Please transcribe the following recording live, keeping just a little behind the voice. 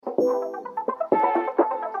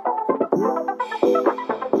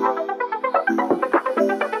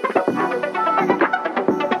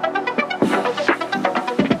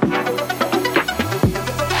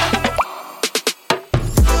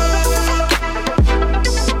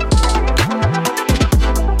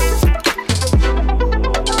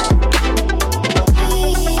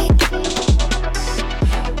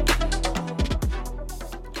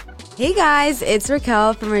Hey guys, it's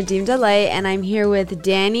Raquel from Redeemed LA, and I'm here with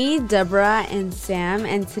Danny, Deborah, and Sam,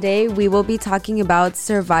 and today we will be talking about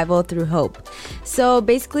survival through hope. So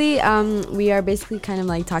basically, we are basically kind of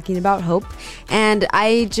like talking about hope, and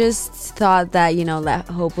I just thought that, that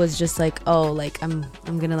hope was just like, oh, like I'm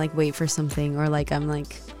gonna like wait for something, or like I'm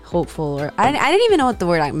like hopeful, or I didn't even know what the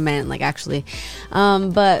word I meant, like actually,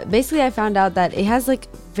 but basically I found out that it has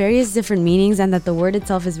like various different meanings, and that the word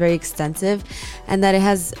itself is very extensive, and that it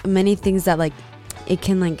has many things that like it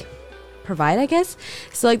can like provide, I guess.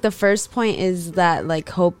 So like the first point is that like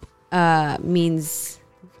hope means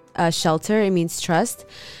shelter, it means trust,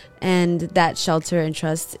 and that shelter and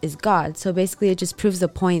trust is God. So basically it just proves the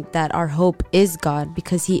point that our hope is God,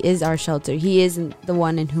 because he is our shelter. He is the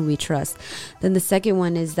one in who we trust. Then the second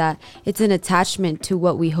one is that it's an attachment to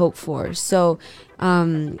what we hope for. So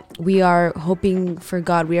we are hoping for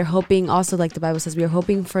God. We are hoping also, like the Bible says, we are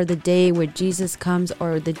hoping for the day where Jesus comes,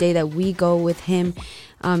 or the day that we go with him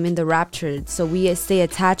in the rapture. So we stay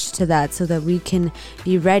attached to that so that we can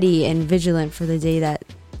be ready and vigilant for the day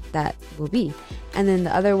that will be. And then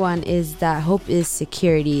the other one is that hope is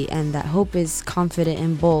security, and that hope is confident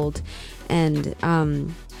and bold. And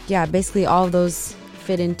basically all of those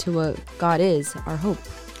fit into what God is, our hope.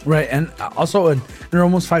 Right, and also in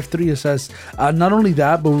Romans 5:3 it says, not only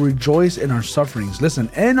that, but rejoice in our sufferings. Listen,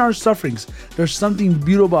 in our sufferings, there's something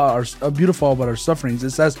beautiful about our sufferings. It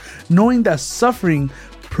says, knowing that suffering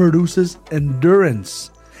produces endurance.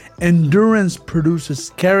 Endurance produces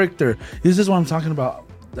character. This is what I'm talking about.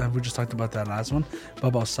 We just talked about that last one,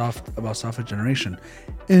 about soft generation.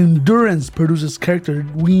 Endurance produces character.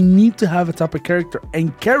 We need to have a type of character,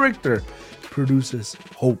 and character produces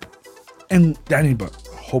hope. And Danny, but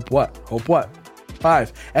hope what? Hope what?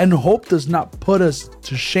 5. And hope does not put us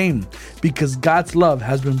to shame, because God's love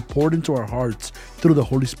has been poured into our hearts through the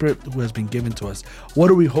Holy Spirit who has been given to us. What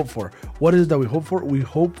do we hope for? What is it that we hope for? We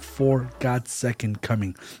hope for God's second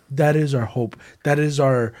coming. That is our hope. That is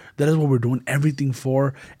what we're doing everything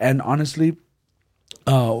for. And honestly,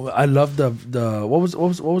 I love the what was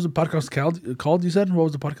the podcast called? You said, what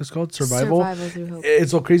was the podcast called? Survival Through Hope.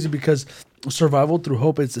 It's so crazy because survival through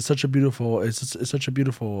hope. It's such a beautiful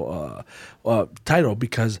title,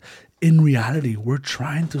 because in reality we're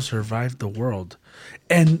trying to survive the world,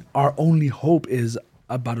 and our only hope is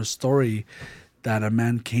about a story that a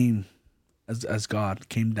man came as God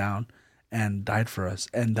came down and died for us,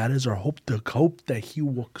 and that is our hope. The hope that he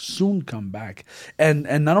will soon come back, and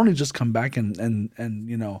not only just come back and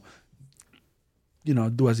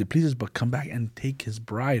do as he pleases, but come back and take his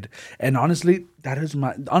bride. And honestly, that is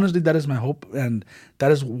my hope, and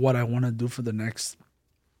that is what I want to do for the next,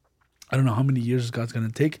 I don't know how many years God's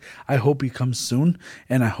gonna take. I hope he comes soon,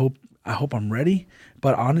 and I hope I'm ready.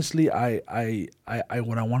 But honestly, I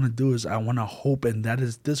what I want to do is I want to hope, and that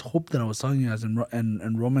is this hope that I was telling you guys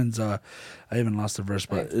in Romans. I even lost the verse,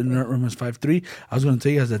 but in Romans 5:3, I was going to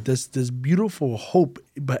tell you guys that this beautiful hope.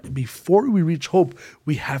 But before we reach hope,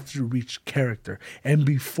 we have to reach character, and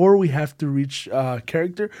before we have to reach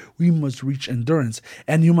character, we must reach endurance.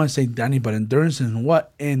 And you might say, Danny, but endurance in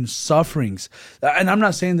what? In sufferings. And I'm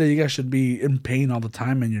not saying that you guys should be in pain all the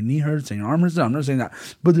time, and your knee hurts and your arm hurts. I'm not saying that,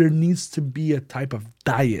 but there needs to be a type of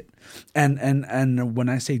diet. And when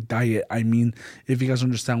I say diet, I mean, if you guys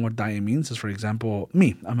understand what diet means, is, for example,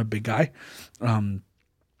 me, I'm a big guy.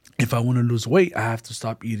 If I want to lose weight, I have to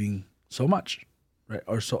stop eating so much, right?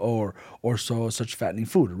 Or such fattening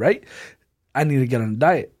food, right? I need to get on a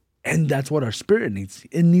diet. And that's what our spirit needs.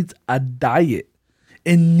 It needs a diet.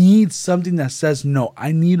 It needs something that says, no,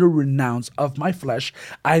 I need to renounce of my flesh.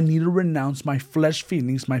 I need to renounce my flesh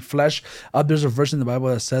feelings, my flesh. There's a verse in the Bible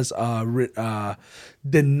that says,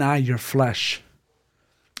 deny your flesh.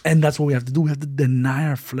 And that's what we have to do. We have to deny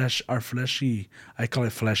our flesh, our fleshy. I call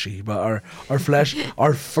it fleshy, but our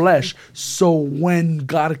flesh. So when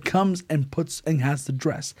God comes and puts and has the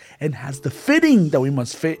dress and has the fitting that we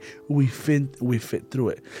must fit, we fit through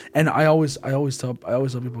it. And I always tell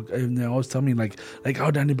people, and they always tell me like, oh,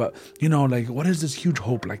 Danny, but what is this huge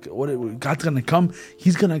hope? Like, what God's gonna come?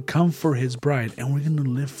 He's gonna come for His bride, and we're gonna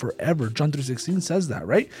live forever. John 3:16 says that,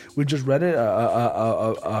 right? We just read it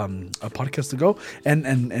a podcast ago,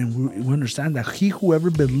 and we understand that whoever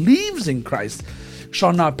believes in Christ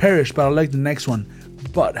shall not perish, but I like the next one,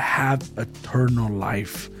 but have eternal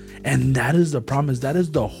life. And that is the promise. That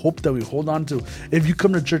is the hope that we hold on to. If you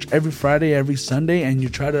come to church every Friday, every Sunday, and you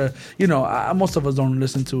try to, most of us don't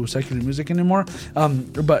listen to secular music anymore.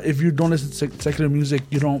 But if you don't listen to secular music,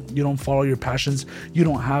 you don't follow your passions. You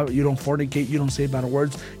don't fornicate. You don't say bad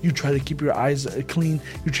words. You try to keep your eyes clean.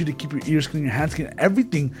 You try to keep your ears clean, your hands clean,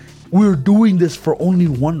 everything. We're doing this for only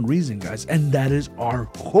one reason, guys, and that is our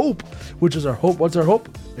hope. Which is our hope? What's our hope?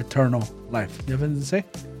 Eternal life. You have anything to say?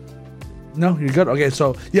 No, you're good. Okay,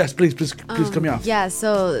 so yes, please cut me off. Yeah,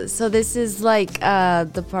 so this is like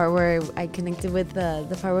the part where I connected with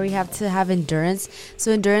the part where we have to have endurance.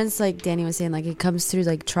 So endurance, like Danny was saying, like it comes through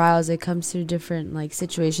like trials, it comes through different like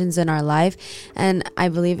situations in our life, and I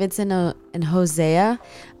believe it's in Hosea,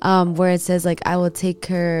 where it says like I will take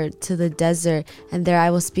her to the desert, and there I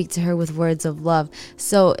will speak to her with words of love.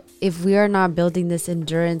 So if we are not building this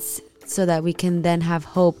endurance so that we can then have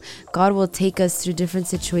hope, God will take us through different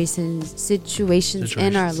situations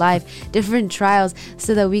in our life, different trials,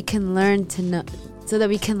 so that we can learn to know, so that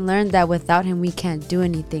we can learn that without him we can't do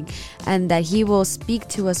anything, and that he will speak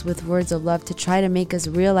to us with words of love to try to make us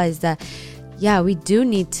realize that we do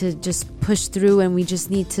need to just push through, and we just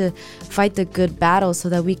need to fight the good battle so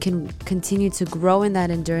that we can continue to grow in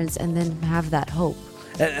that endurance and then have that hope.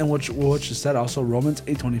 And what you said also, Romans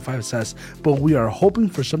 8:25 says, but we are hoping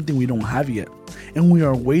for something we don't have yet, and we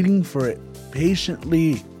are waiting for it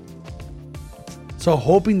patiently. So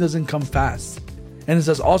hoping doesn't come fast. And it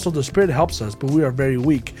says also the Spirit helps us, but we are very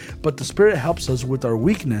weak. But the Spirit helps us with our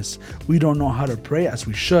weakness. We don't know how to pray as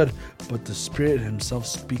we should, but the Spirit himself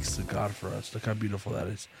speaks to God for us. Look how beautiful that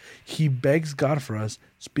is. He begs God for us,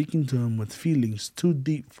 speaking to him with feelings too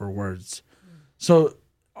deep for words. So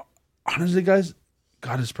honestly, guys,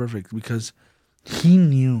 God is perfect, because he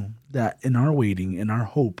knew that in our waiting, in our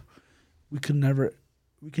hope, we can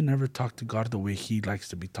never talk to God the way he likes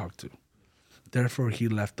to be talked to. Therefore, he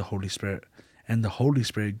left the Holy Spirit, and the Holy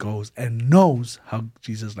Spirit goes and knows how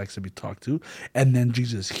Jesus likes to be talked to. And then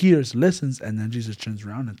Jesus hears, listens, and then Jesus turns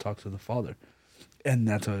around and talks to the Father. And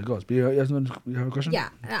that's how it goes. But you have a question? Yeah,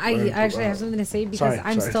 I actually have something to say, because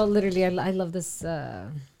I'm still literally, I love this,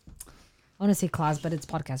 I want to say clause, but it's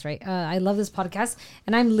podcast, right? I love this podcast,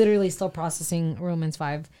 and I'm literally still processing Romans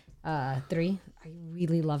 5:3. I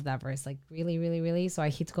really love that verse, like really, really, really. So I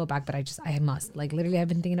hate to go back, but I must. Like literally, I've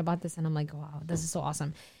been thinking about this, and I'm like, wow, this is so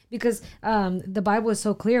awesome, because the Bible is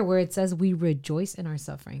so clear where it says we rejoice in our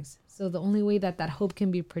sufferings. So the only way that hope can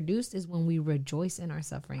be produced is when we rejoice in our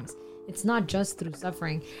sufferings. It's not just through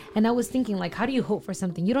suffering. And I was thinking, like, how do you hope for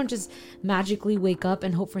something? You don't just magically wake up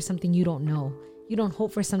and hope for something you don't know. You don't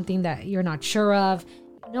hope for something that you're not sure of.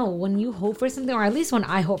 No, when you hope for something, or at least when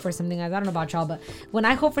I hope for something, I don't know about y'all, but when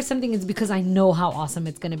I hope for something, it's because I know how awesome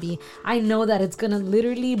it's going to be. I know that it's going to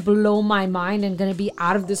literally blow my mind and going to be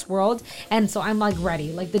out of this world. And so I'm like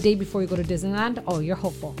ready. Like the day before you go to Disneyland, oh, you're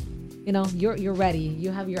hopeful. You know, you're ready.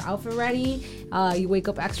 You have your outfit ready. You wake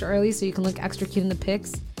up extra early so you can look extra cute in the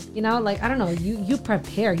pics. You know, like, I don't know, you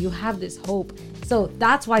prepare. You have this hope. So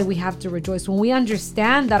that's why we have to rejoice. When we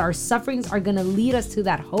understand that our sufferings are going to lead us to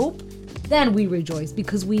that hope, then we rejoice,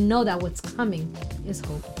 because we know that what's coming is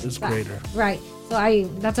hope. It's greater. Right. So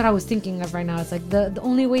that's what I was thinking of right now. It's like the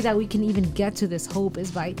only way that we can even get to this hope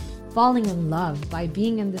is by falling in love, by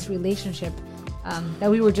being in this relationship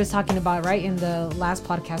that we were just talking about, right, in the last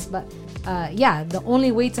podcast. But the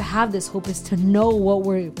only way to have this hope is to know what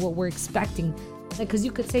we're expecting. Because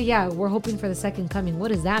you could say, we're hoping for the second coming. What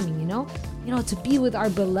does that mean? You know, to be with our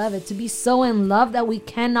beloved, to be so in love that we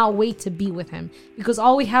cannot wait to be with him. Because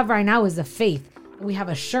all we have right now is the faith. And we have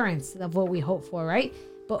assurance of what we hope for, right?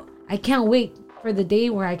 But I can't wait for the day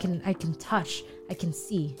where I can touch, I can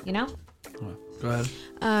see, you know? Go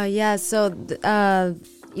ahead. So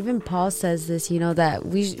even Paul says this, that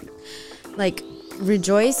we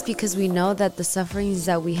rejoice because we know that the sufferings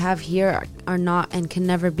that we have here are not and can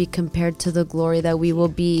never be compared to the glory that we will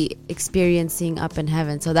be experiencing up in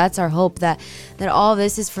heaven. So that's our hope, that all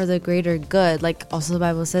this is for the greater good. Like also the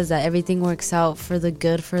Bible says that everything works out for the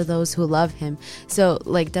good for those who love him. So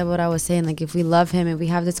like that, what I was saying, like if we love him, if we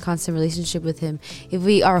have this constant relationship with him, if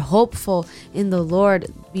we are hopeful in the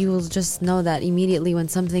Lord, we will just know that immediately when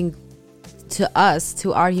something to us,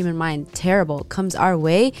 to our human mind, terrible comes our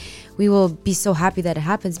way, we will be so happy that it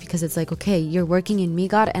happens, because it's like, okay, you're working in me,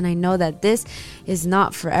 God, and I know that this is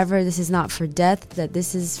not forever, this is not for death, that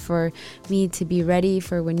this is for me to be ready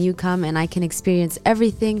for when you come and I can experience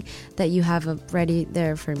everything that you have ready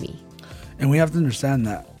there for me. And we have to understand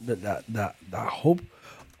that hope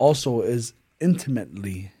also is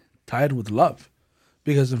intimately tied with love.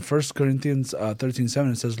 Because in 1 Corinthians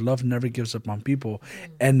 13:7 it says, love never gives up on people,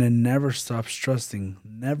 and it never stops trusting,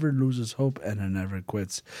 never loses hope, and it never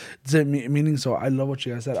quits. Meaning, so I love what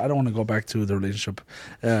you guys said. I don't want to go back to the relationship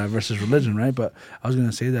versus religion, right? But I was going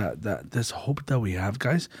to say that this hope that we have,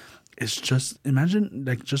 guys, is just, imagine,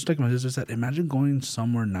 just like my sister said, imagine going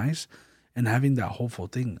somewhere nice and having that hopeful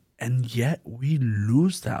thing. And yet we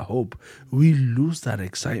lose that hope. We lose that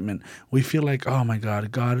excitement. We feel like, oh my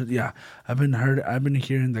God, I've been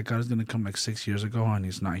hearing that God is gonna come like 6 years ago and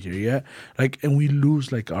he's not here yet. And we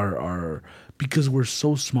lose our because we're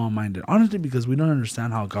so small-minded. Honestly, because we don't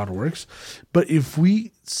understand how God works. But if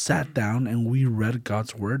we sat down and we read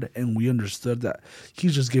God's word and we understood that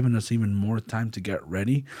he's just given us even more time to get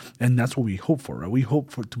ready, and that's what we hope for, right? We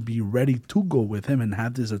hope to be ready to go with him and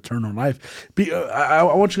have this eternal life. I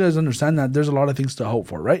want you guys to understand that there's a lot of things to hope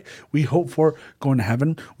for, right? We hope for going to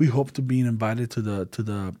heaven. We hope to being invited to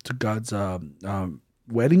God's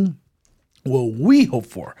wedding. What we hope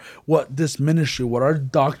for, what this ministry, what our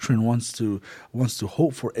doctrine wants to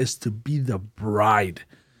hope for, is to be the bride.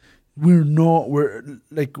 We're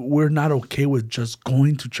not okay with just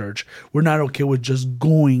going to church. We're not okay with just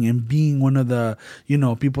going and being one of the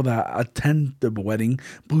people that attend the wedding,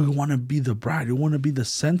 but we want to be the bride. We want to be the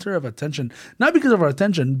center of attention, not because of our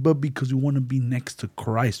attention, but because we want to be next to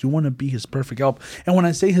Christ. We want to be his perfect help. And when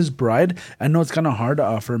I say his bride, I know it's kind of hard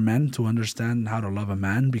for men to understand how to love a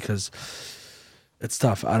man, because it's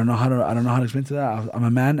tough. I don't know how to explain to that. I'm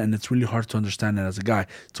a man, and it's really hard to understand it as a guy.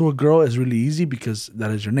 To a girl, it's really easy because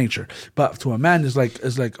that is your nature. But to a man, it's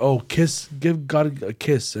like, oh, kiss, give God a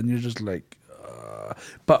kiss, and you're just like.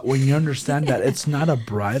 But when you understand that it's not a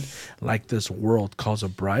bride like this world calls a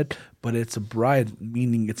bride, but it's a bride,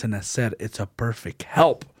 meaning it's an asset, it's a perfect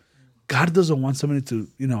help. God doesn't want somebody to,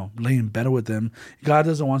 lay in bed with him. God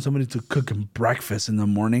doesn't want somebody to cook him breakfast in the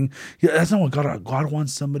morning. That's not what God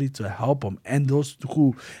wants somebody to help him. And those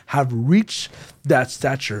who have reached that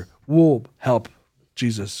stature will help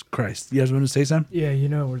Jesus Christ. You guys want to say something? Yeah,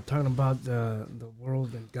 we're talking about the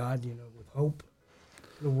world and God, with hope.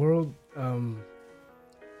 The world, you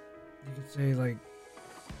could say, how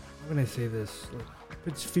can I say this?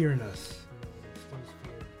 Puts fear in us. Instills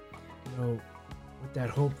fear. With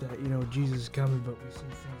that hope that Jesus is coming, but we see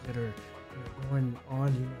things that are going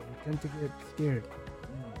on. We tend to get scared.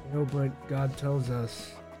 But God tells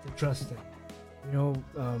us to trust him.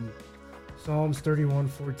 Psalms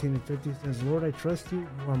 31:14-15 says, Lord, I trust you.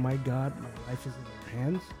 You are my God. My life is in your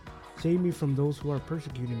hands. Save me from those who are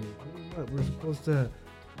persecuting me. We're supposed to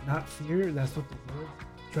not fear. That's what the world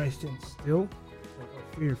tries to instill.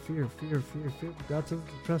 Fear. God tells us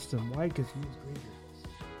to trust him. Why? Because he is greater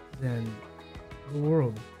than the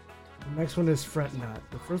world. The next one is fret not.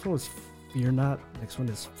 The first one was fear not. Next one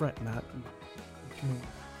is fret not, which means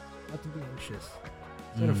not to be anxious.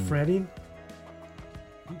 Instead of fretting,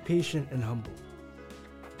 be patient and humble.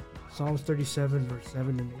 Psalms 37 verse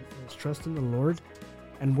 7 and 8 says, trust in the Lord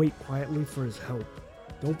and wait quietly for his help.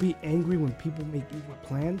 Don't be angry when people make evil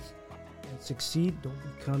plans and succeed. Don't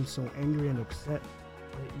become so angry and upset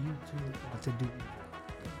that you too want to do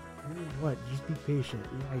evil. Just be patient.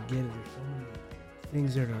 I get it. There's so many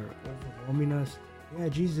things that are overwhelming us.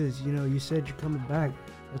 Jesus, you said you're coming back.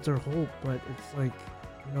 That's our hope. But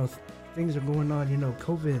it's things are going on.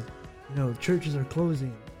 COVID. Churches are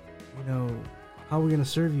closing. How are we going to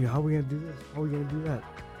serve you? How are we going to do this? How are we going to do that?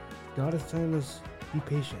 God is telling us, be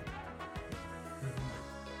patient.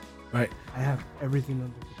 Right. I have everything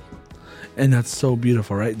under control. And that's so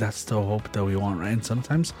beautiful, right? That's the hope that we want, right? And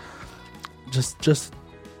sometimes, just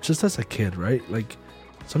as a kid, right?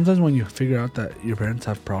 Sometimes when you figure out that your parents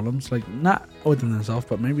have problems, not within themselves,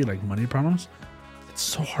 but maybe money problems, it's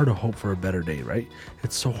so hard to hope for a better day, right?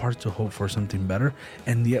 It's so hard to hope for something better.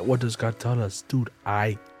 And yet, what does God tell us? Dude,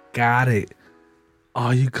 I got it.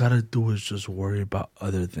 All you gotta do is just worry about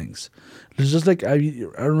other things. It's just I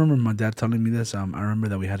remember my dad telling me this. I remember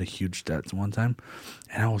that we had a huge debt one time,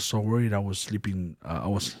 and I was so worried. I was sleeping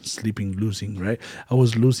losing, right? I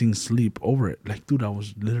was losing sleep over it. Dude, I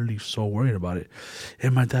was literally so worried about it.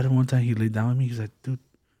 And my dad, one time, he laid down with me. He's like, dude,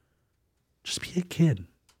 just be a kid.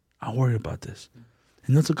 I'll worry about this.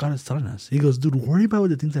 And that's what God is telling us. He goes, dude, worry about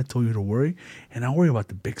the things I told you to worry, and I'll worry about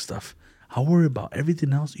the big stuff. I'll worry about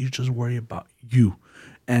everything else. You just worry about you.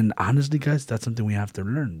 And honestly, guys, that's something we have to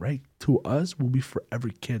learn, right? To us, we'll be forever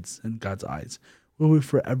kids in God's eyes. We'll be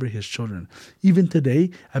forever his children. Even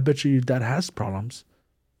today, I bet you your dad has problems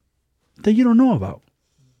that you don't know about.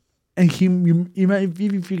 And you might, if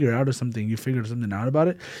you figure out something out about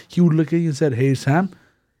it, he would look at you and said, hey, Sam,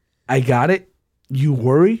 I got it. You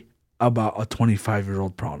worry about a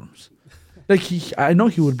 25-year-old problems. Like I know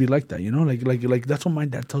he would be like that, you know, like that's what my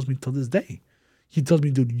dad tells me till this day. He tells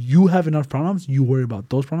me, dude, you have enough problems. You worry about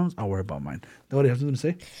those problems. I'll worry about mine. That what you have something to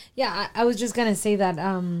say? Yeah, I was just gonna say that.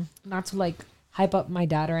 Not to like hype up my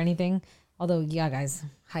dad or anything. Although, yeah, guys,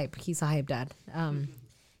 hype. He's a hype dad.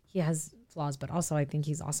 He has flaws, but also I think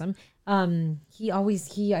he's awesome.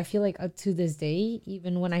 I feel like up to this day,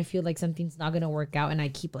 even when I feel like something's not gonna work out, and I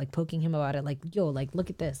keep like poking him about it, like, yo, like look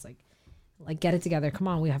at this, like get it together. Come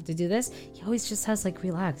on, we have to do this. He always just has like,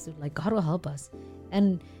 relax, dude. Like God will help us.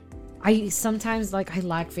 And I sometimes like I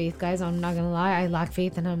lack faith, guys. I'm not gonna lie, I lack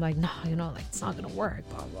faith, and I'm like, no, you know, like it's not gonna work,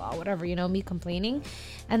 blah blah, whatever, you know, me complaining,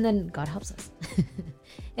 and then God helps us,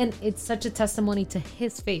 and it's such a testimony to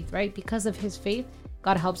His faith, right? Because of His faith,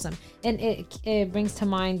 God helps him, and it brings to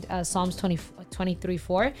mind Psalms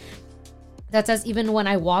 23:4. That says, even when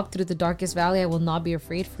I walk through the darkest valley, I will not be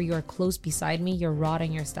afraid, for you are close beside me. Your rod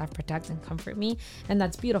and your staff protect and comfort me. And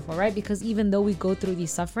that's beautiful, right? Because even though we go through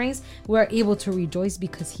these sufferings, we're able to rejoice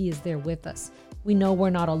because He is there with us. We know we're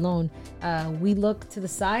not alone. We look to the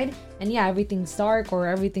side and yeah, everything's dark or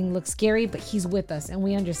everything looks scary, but He's with us. And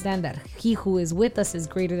we understand that He who is with us is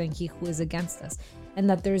greater than he who is against us. And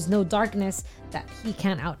that there's no darkness that He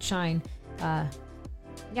can't outshine.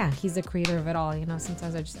 Yeah, He's the creator of it all. You know,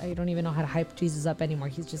 sometimes I don't even know how to hype Jesus up anymore.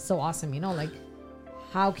 He's just so awesome, you know, like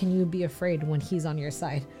how can you be afraid when He's on your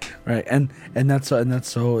side? Right. And that's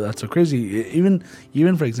so crazy.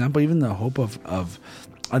 Even for example, even the hope of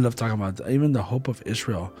I love talking about even the hope of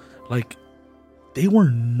Israel. Like they were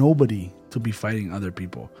nobody to be fighting other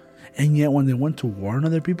people. And yet when they went to war on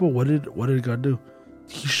other people, what did God do?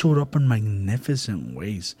 He showed up in magnificent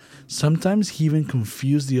ways. Sometimes He even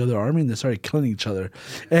confused the other army and they started killing each other.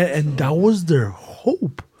 And that was their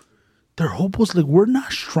hope. Their hope was like, we're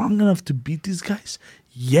not strong enough to beat these guys.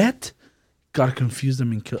 Yet, God confused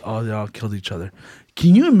them and they all killed each other.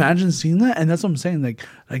 Can you imagine seeing that? And that's what I'm saying.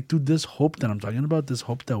 Like, dude, this hope that I'm talking about, this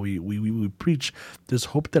hope that we preach, this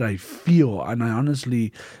hope that I feel, and I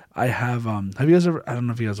honestly, I have you guys ever, I don't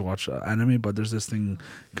know if you guys watch anime, but there's this thing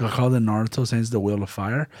called the Naruto Saints the Wheel of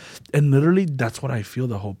Fire. And literally, that's what I feel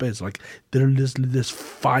the hope is. Like, there's this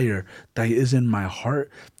fire that is in my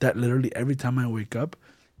heart that literally every time I wake up,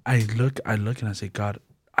 I look and I say, God,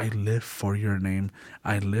 I live for your name.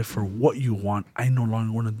 I live for what you want. I no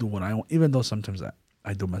longer want to do what I want, even though sometimes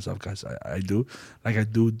I do myself, guys. I do. Like, I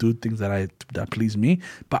do things that please me.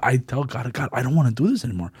 But I tell God, I don't want to do this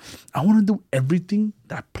anymore. I want to do everything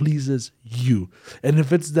that pleases you. And if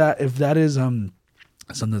that is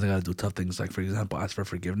sometimes I gotta do tough things. Like, for example, ask for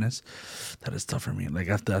forgiveness. That is tough for me. Like,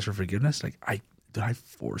 I have to ask for forgiveness. Like, I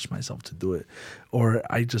force myself to do it, or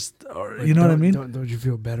you know what I mean? Don't you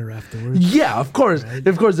feel better afterwards? Yeah, of course, right?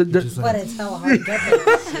 Of course. But it's so hard to get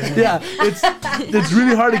there. Yeah, it's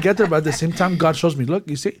really hard to get there, but at the same time, God shows me, look,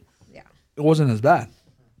 you see, yeah, it wasn't as bad.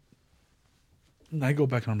 And I go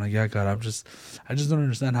back and I'm like, yeah, God, I just don't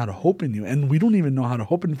understand how to hope in you, and we don't even know how to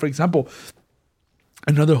hope in. For example,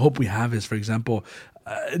 another hope we have is, for example,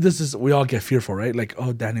 we all get fearful, right? Like,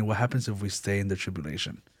 oh, Danny, what happens if we stay in the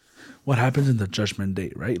tribulation? What happens in the judgment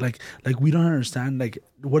day, right? Like we don't understand. Like,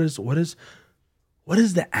 what is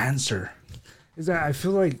the answer? Is that I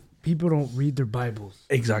feel like people don't read their Bibles.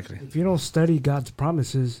 Exactly. If you don't study God's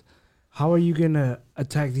promises, how are you gonna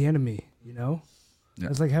attack the enemy? You know,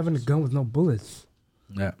 It's like having a gun with no bullets.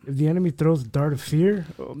 Yeah. If the enemy throws a dart of fear,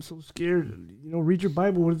 oh, I'm so scared. You know, read your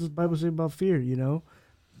Bible. What does the Bible say about fear? You know,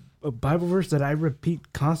 a Bible verse that I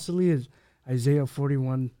repeat constantly is Isaiah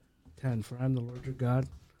 41:10. For I am the Lord your God.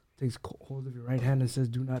 Takes hold of your right hand and says,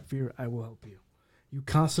 do not fear, I will help you. You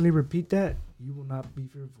constantly repeat that, you will not be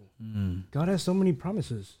fearful. God has so many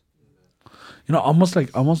promises. You know, almost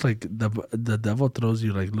like the devil throws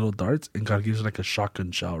you like little darts, and God gives you like a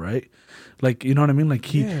shotgun shell, right? Like, you know what I mean? Like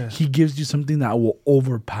he gives you something that will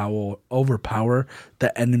overpower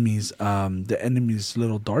the enemy's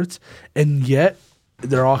little darts, and yet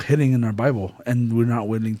they're all hitting in our Bible, and we're not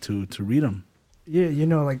willing to read them. Yeah, you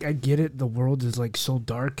know, like, I get it. The world is, like, so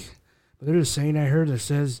dark. But there's a saying I heard that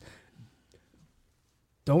says,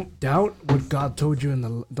 don't doubt what God told you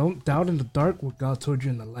don't doubt in the dark what God told you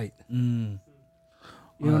in the light. You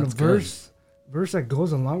know, the verse that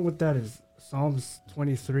goes along with that is Psalms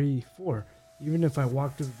 23:4. Even if I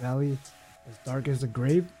walk through the valley as dark as the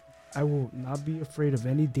grave, I will not be afraid of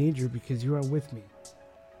any danger because you are with me.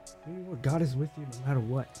 You know what? God is with you no matter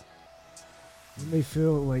what. You may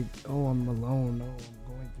feel like, oh, I'm alone. Oh, I'm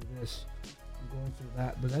going through this. I'm going through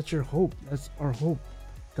that. But that's your hope. That's our hope.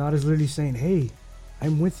 God is literally saying, hey,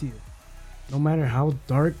 I'm with you. No matter how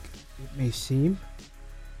dark it may seem,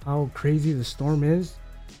 how crazy the storm is.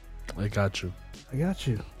 I got you. I got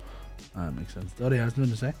you. That makes sense. Dodi, has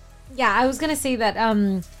something to say? Yeah, I was gonna say that.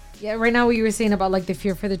 Yeah, right now what you were saying about like the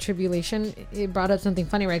fear for the tribulation, it brought up something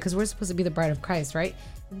funny, right? Because we're supposed to be the bride of Christ, right?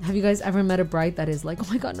 Have you guys ever met a bride that is like, oh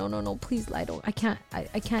my God, no, please, I can't,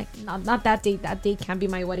 not that date. That date can't be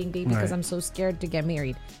my wedding date because I'm so scared to get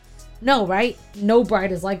married. No, right? No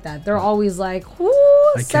bride is like that. They're always like, whoo,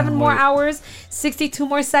 7 more hours, 62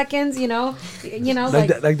 more seconds, you know,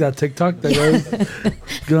 like that TikTok that goes,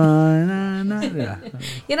 yeah.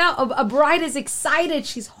 You know, a bride is excited.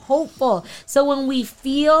 She's hopeful. So when we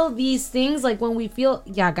feel these things, like when we feel,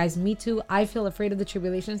 yeah, guys, me too. I feel afraid of the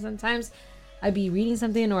tribulation sometimes. I'd be reading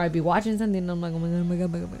something or I'd be watching something and I'm like, oh my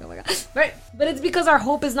God. Right? But it's because our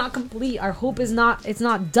hope is not complete. Our hope is not, it's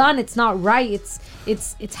not done. It's not right.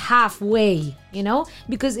 It's halfway, you know?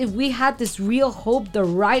 Because if we had this real hope, the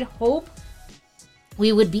right hope,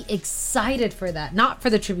 we would be excited for that. Not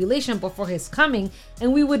for the tribulation, but for his coming.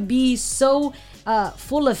 And we would be so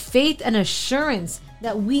full of faith and assurance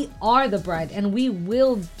that we are the bride and we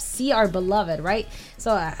will see our beloved, right?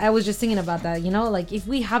 So I was just thinking about that, you know? Like if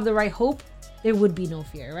we have the right hope, there would be no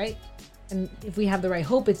fear, right? And if we have the right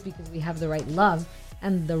hope, it's because we have the right love,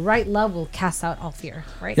 and the right love will cast out all fear,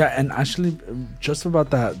 right? Yeah, and actually, just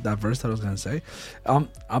about that verse that I was gonna say,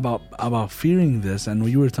 about fearing this, and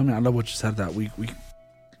you were telling me, I love what you said, that we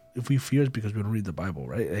if we fear it because we don't read the Bible,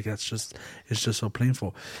 right? Like it's just so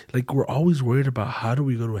painful. Like we're always worried about how do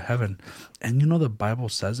we go to heaven, and you know the Bible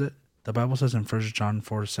says it. The Bible says in 1 John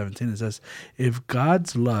 4:17, it says, if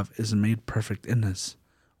God's love is made perfect in us,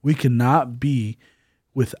 we cannot be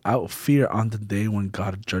without fear on the day when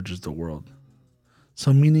God judges the world.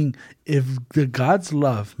 So meaning if the God's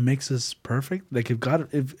love makes us perfect, like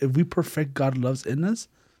if we perfect God's love in us,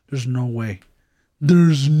 there's no way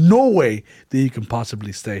that you can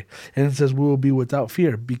possibly stay. And it says we will be without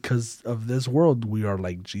fear because of this world. We are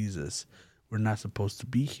like Jesus. We're not supposed to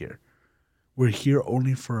be here. We're here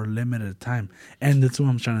only for a limited time. And that's what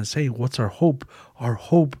I'm trying to say. What's our hope? Our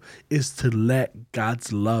hope is to let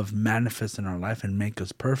God's love manifest in our life and make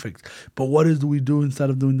us perfect. But what do we do instead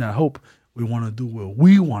of doing that hope? We want to do what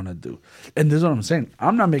we want to do. And this is what I'm saying.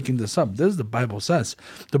 I'm not making this up. This is the Bible says.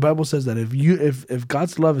 The Bible says that if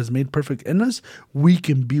God's love is made perfect in us, we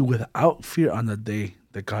can be without fear on the day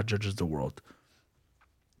that God judges the world.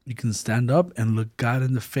 You can stand up and look God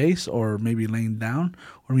in the face, or maybe laying down,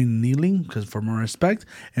 or maybe kneeling, because for more respect,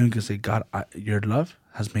 and you can say, God, your love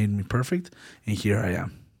has made me perfect, and here I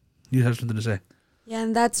am. You have something to say? Yeah,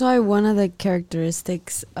 and that's why one of the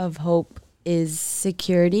characteristics of hope is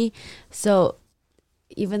security. So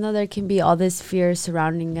even though there can be all this fear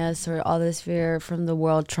surrounding us, or all this fear from the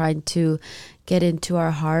world trying to get into our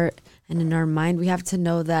heart and in our mind, we have to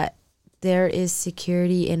know that there is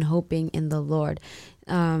security in hoping in the Lord.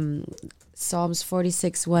 Psalms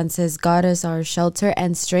 46:1 says, God is our shelter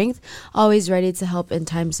and strength, always ready to help in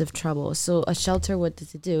times of trouble. So a shelter, what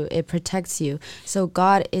does it do? It protects you. So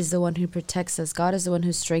God is the one who protects us. God is the one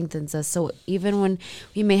who strengthens us. So even when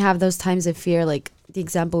we may have those times of fear, like the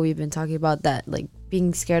example we've been talking about, that like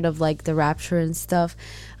being scared of like the rapture and stuff,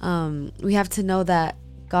 we have to know that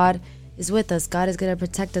God is with us. God is going to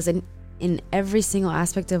protect us. And in every single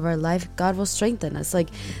aspect of our life, God will strengthen us. Like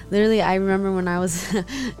literally, I remember when I was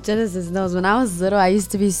Genesis knows, when I was little, I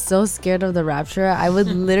used to be so scared of the rapture. I would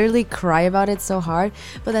literally cry about it so hard,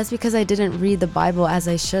 but that's because I didn't read the Bible as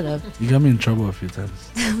I should have. You got me in trouble a few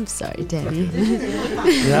times. I'm sorry, Danny.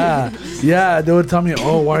 yeah, they would tell me,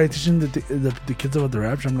 oh, why are you teaching the kids about the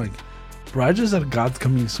rapture? I'm like, bro, I just said God's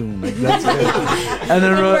coming soon. Like, that's it. And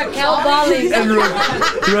then Raquel bawling. And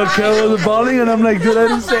Raquel was bawling, and I'm like, dude, I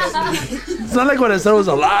didn't say it. It's not like what I said was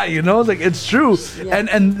a lie, you know? It's like, it's true. Yeah.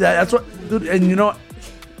 And that's what, dude, and you know,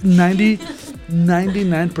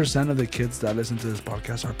 99% of the kids that listen to this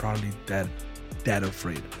podcast are probably dead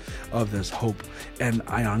afraid of this hope. And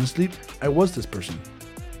I was this person.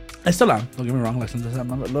 I still am. Don't get me wrong. Like sometimes I'm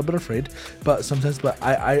a little bit afraid, but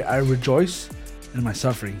I rejoice in my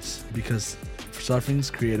sufferings, because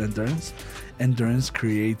sufferings create endurance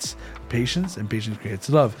creates patience, and patience creates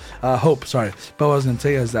hope. Sorry, but what I was gonna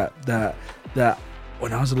say is that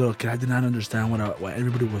when I was a little kid, I did not understand what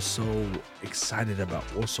everybody was so excited about,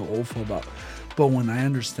 was so awful about. But when I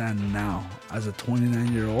understand now, as a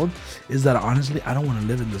 29-year-old, is that honestly, I don't want to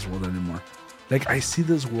live in this world anymore. Like, I see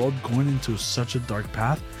this world going into such a dark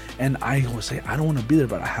path, and I will say, I don't want to be there,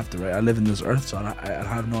 but I have to, right? I live in this earth, so I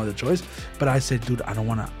have no other choice. But I say, dude, I don't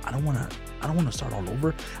want to start all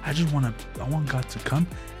over. I want God to come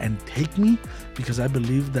and take me, because I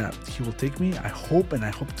believe that He will take me. I hope to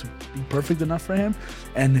be perfect enough for Him.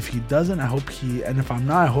 And if He doesn't, and if I'm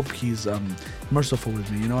not, I hope He's merciful with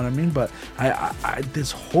me. You know what I mean? But I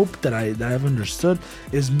this hope that I've understood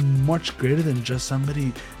is much greater than just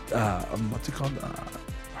somebody what's it called,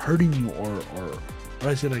 hurting you or what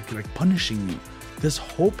I say, like punishing you. This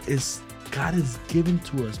hope is God is given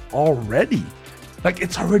to us already. Like,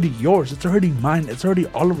 it's already yours, it's already mine, it's already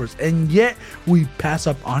all of us, and yet we pass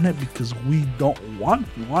up on it because we don't want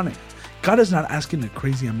it. God is not asking a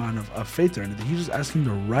crazy amount of faith or anything. He's just asking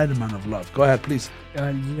the right amount of love. Go ahead, please.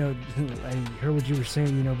 I heard what you were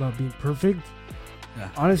saying, about being perfect. Yeah.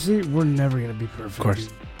 Honestly, we're never going to be perfect. Of course.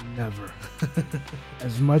 Dude. Never.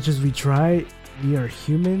 As much as we try, we are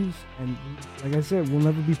humans, and like I said, we'll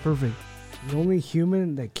never be perfect. The only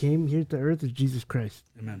human that came here to earth is Jesus Christ.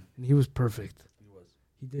 Amen. And he was perfect.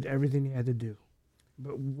 He did everything he had to do.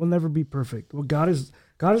 But we'll never be perfect. Well, God is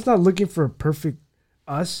not looking for a perfect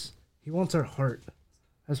us. He wants our heart.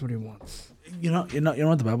 That's what he wants. You know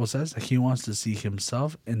what the Bible says? Like, he wants to see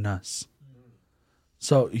himself in us.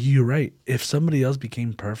 So you're right. If somebody else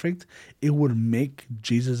became perfect, it would make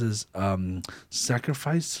Jesus's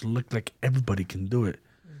sacrifice look like everybody can do it.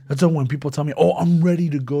 That's why when people tell me, "Oh, I'm ready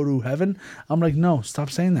to go to heaven," I'm like, "No, stop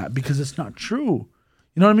saying that, because it's not true."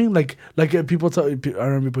 You know what I mean? Like people I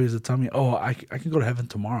remember people used to tell me, "Oh, I can go to heaven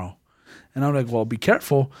tomorrow," and I'm like, "Well, be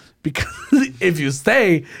careful, because if you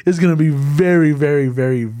stay, it's gonna be very, very,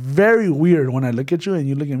 very, very weird when I look at you and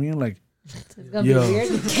you look at me and like, it's gonna be weird.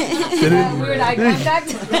 Weird eye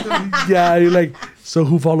contact. Yeah, you're like, so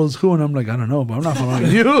who follows who? And I'm like, I don't know, but I'm not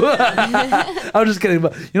following you. I'm just kidding,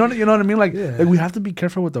 but you know what I mean? Like we have to be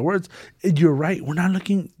careful with the words. You're right. We're not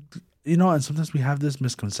looking. And sometimes we have this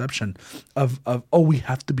misconception of we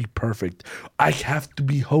have to be perfect. I have to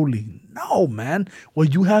be holy. No, man.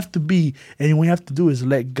 What you have to be and what you have to do is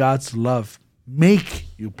let God's love make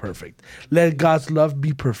you perfect. Let God's love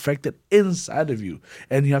be perfected inside of you.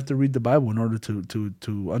 And you have to read the Bible in order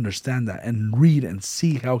to understand that, and read and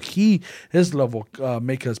see how his love will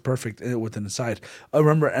make us perfect within inside.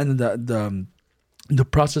 Remember, and the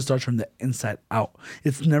process starts from the inside out.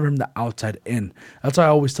 It's never from the outside in. That's why I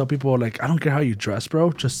always tell people, like, I don't care how you dress,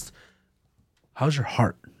 bro. Just, how's your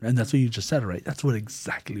heart? And that's what you just said, right? That's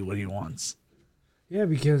exactly what he wants. Yeah,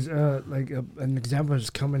 because an example that's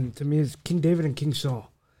coming to me is King David and King Saul.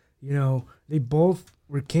 They both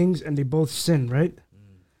were kings and they both sinned, right?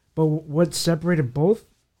 But what separated both?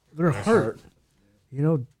 Their heart.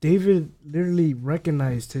 David literally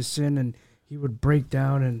recognized his sin, and he would break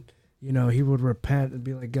down and he would repent and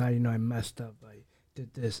be like, God, I messed up. I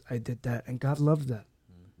did this, I did that. And God loves that.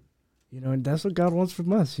 And that's what God wants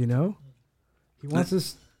from us, He wants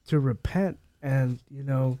us to repent, and,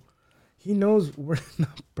 he knows we're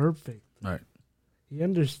not perfect. Right. He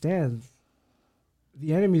understands.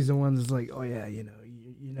 The enemy's the one that's like, oh, yeah, you're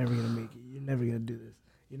never going to make it. You're never going to do this.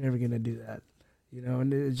 You're never going to do that.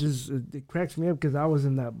 And it cracks me up because I was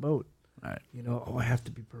in that boat. Right. I have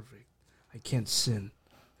to be perfect. I can't sin.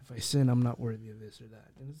 If I sin, I'm not worthy of this or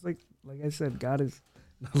that. And it's like I said, God is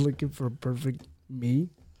not looking for a perfect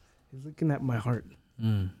me. He's looking at my heart.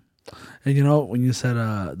 Mm. And when you said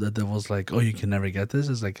the devil's like, oh, you can never get this,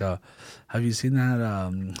 it's like, have you seen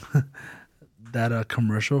that that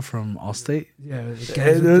commercial from Allstate? Yeah,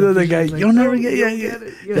 the guy, like, you'll never get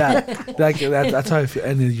it. Yeah, that's how I feel.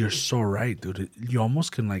 And you're so right, dude. You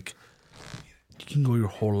almost can you can go your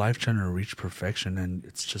whole life trying to reach perfection, and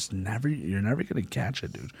it's just you're never gonna catch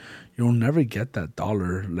it, dude. You'll never get that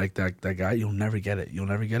dollar like that guy. You'll never get it.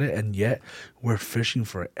 And yet we're fishing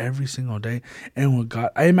for it every single day. And when God,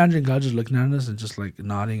 I imagine God just looking at us and just like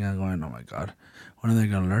nodding and going, oh my God, when are they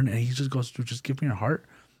gonna learn? And he just goes through, just give me your heart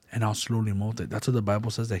and I'll slowly mold it. That's what the Bible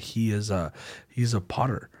says, that he's a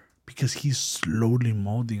potter, because he's slowly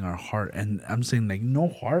molding our heart. And I'm saying, like, no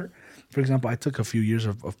heart. For example, I took a few years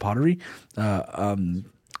of pottery,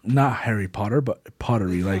 not Harry Potter, but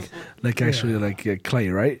pottery, like actually like clay,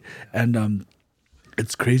 right? And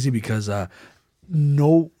it's crazy because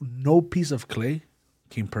no piece of clay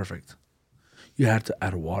came perfect. You had to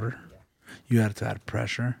add water, you had to add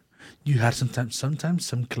pressure. You had sometimes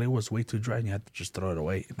some clay was way too dry and you had to just throw it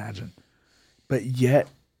away. Imagine, but yet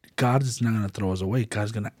God is not going to throw us away.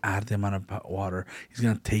 God's going to add the amount of water. He's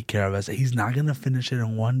going to take care of us. He's not going to finish it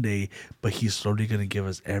in one day, but he's slowly going to give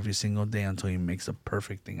us every single day until he makes a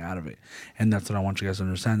perfect thing out of it. And that's what I want you guys to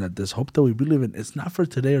understand, that this hope that we believe in, it's not for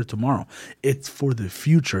today or tomorrow. It's for the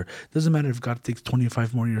future. Doesn't matter if God takes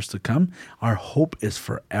 25 more years to come. Our hope is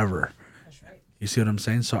forever. That's right. You see what I'm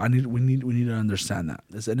saying? So we need to understand that.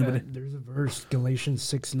 Does anybody? There's a verse, Galatians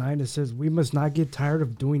 6:9. It says, "We must not get tired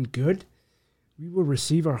of doing good. We will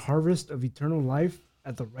receive our harvest of eternal life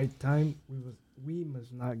at the right time. We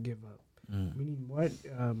must not give up." Meaning what?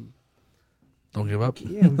 Don't give up?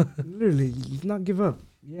 Yeah, literally, not give up.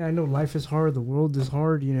 Yeah, I know life is hard. The world is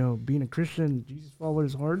hard. Being a Christian, Jesus follower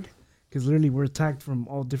is hard. because literally we're attacked from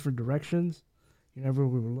all different directions. Whenever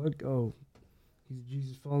we look, oh, he's a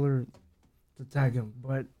Jesus follower, to attack him.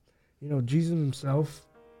 But Jesus himself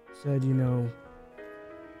said, the world's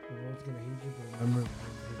gonna hate you, but remember to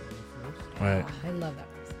hate me first. Right. I love that.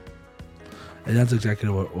 And that's exactly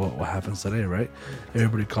what happens today, right?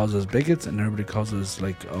 Everybody calls us bigots, and everybody calls us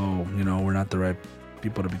like, oh, we're not the right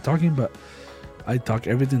people to be talking. But I talk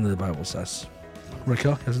everything that the Bible says.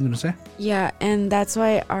 Raquel, you have something to say? Yeah, and that's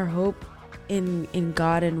why our hope in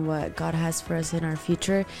God and what God has for us in our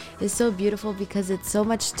future is so beautiful, because it's so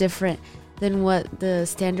much different than what the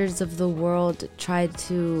standards of the world try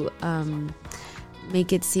to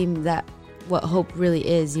make it seem that what hope really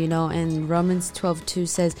is, and Romans 12:2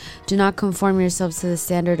 says, do not conform yourselves to the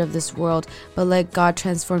standard of this world, but let God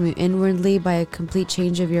transform you inwardly by a complete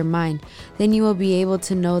change of your mind. Then you will be able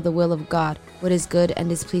to know the will of God, what is good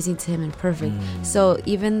and is pleasing to him and perfect. So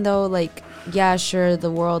even though sure,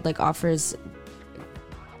 the world offers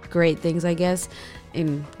great things, I guess,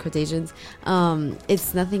 in quotations,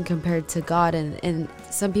 it's nothing compared to God, and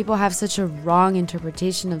some people have such a wrong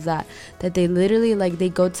interpretation of that they literally they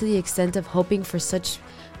go to the extent of hoping for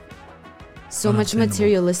so much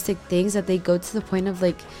materialistic things that they go to the point of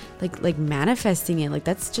manifesting it.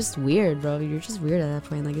 That's just weird, bro. You're just weird at that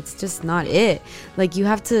point. It's just not it. You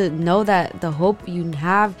have to know that the hope you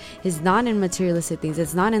have is not in materialistic things.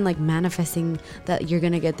 It's not in manifesting that you're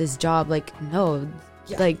gonna get this job. No.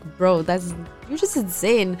 Yeah. Bro, you're just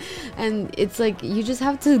insane. And it's you just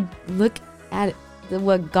have to look at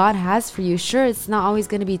what God has for you. Sure, it's not always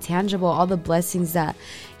going to be tangible, all the blessings that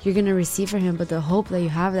you're going to receive from him, but the hope that you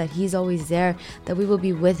have that he's always there, that we will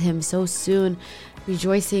be with him so soon,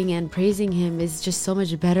 rejoicing and praising him, is just so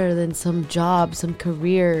much better than some job, some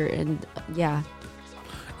career. And yeah.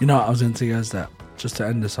 I was going to tell you guys that, just to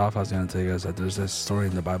end this off, I was going to tell you guys that there's this story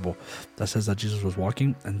in the Bible that says that Jesus was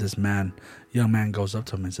walking, and this young man goes up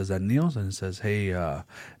to him and says that kneels and says, hey,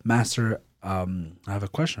 Master, I have a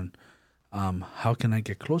question. How can I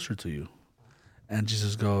get closer to you? And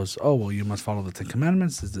Jesus goes, oh, well, you must follow the 10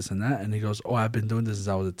 Commandments, this and that. And he goes, oh, I've been doing this since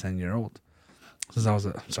I was a 10-year-old. Since I was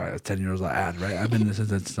a 10-year-old ad, right? I've been doing this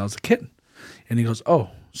since I was a kid. And he goes, oh,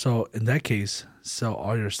 so in that case, sell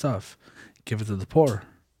all your stuff, give it to the poor,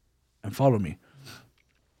 and follow me.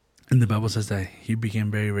 And the Bible says that he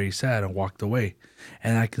became very, very sad and walked away.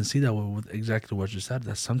 And I can see that with exactly what you said,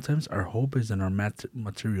 that sometimes our hope is in our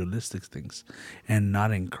materialistic things and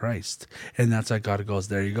not in Christ. And that's why God goes,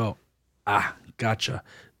 there you go. Gotcha.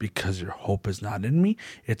 Because your hope is not in me.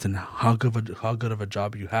 It's in how good of a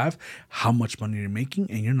job you have, how much money you're making,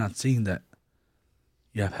 and you're not seeing that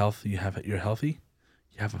you have health, you're healthy,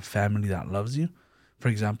 you have a family that loves you. For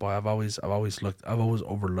example, I've always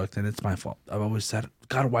overlooked, and it's my fault. I've always said,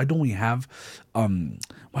 God, why don't we have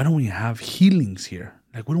healings here?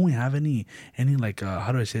 Why don't we have any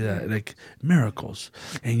how do I say that? Miracles.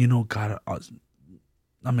 And God,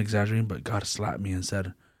 I'm exaggerating, but God slapped me and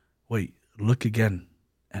said, wait, look again.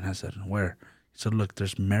 And I said, where? He said, look,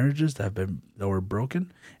 there's marriages that were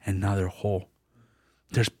broken, and now they're whole.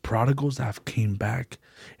 There's prodigals that have came back,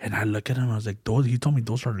 and I look at him and I was like, he told me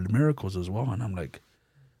those are miracles as well. And I'm like,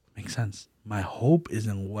 makes sense. My hope is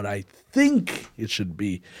in what I think it should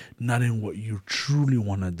be, not in what you truly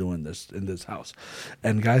want to do in this house.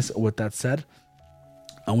 And guys, with that said,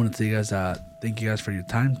 I want to tell you guys, thank you guys for your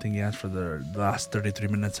time. Thank you guys for the last 33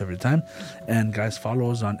 minutes of your time. And guys,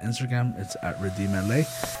 follow us on Instagram. It's at RedeemLA.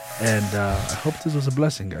 And I hope this was a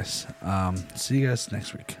blessing, guys. See you guys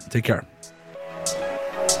next week. Take care.